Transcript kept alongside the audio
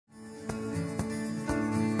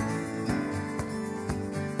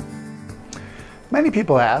Many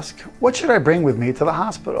people ask, what should I bring with me to the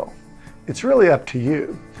hospital? It's really up to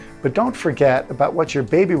you, but don't forget about what your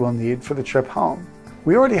baby will need for the trip home.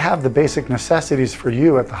 We already have the basic necessities for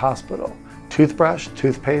you at the hospital: toothbrush,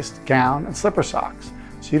 toothpaste, gown, and slipper socks,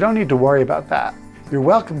 so you don't need to worry about that. You're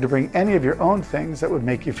welcome to bring any of your own things that would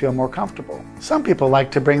make you feel more comfortable. Some people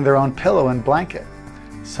like to bring their own pillow and blanket.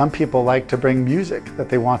 Some people like to bring music that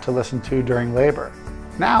they want to listen to during labor.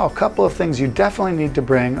 Now, a couple of things you definitely need to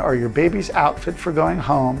bring are your baby's outfit for going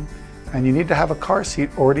home, and you need to have a car seat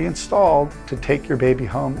already installed to take your baby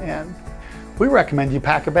home in. We recommend you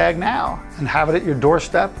pack a bag now and have it at your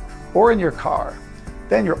doorstep or in your car.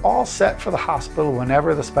 Then you're all set for the hospital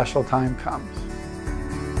whenever the special time comes.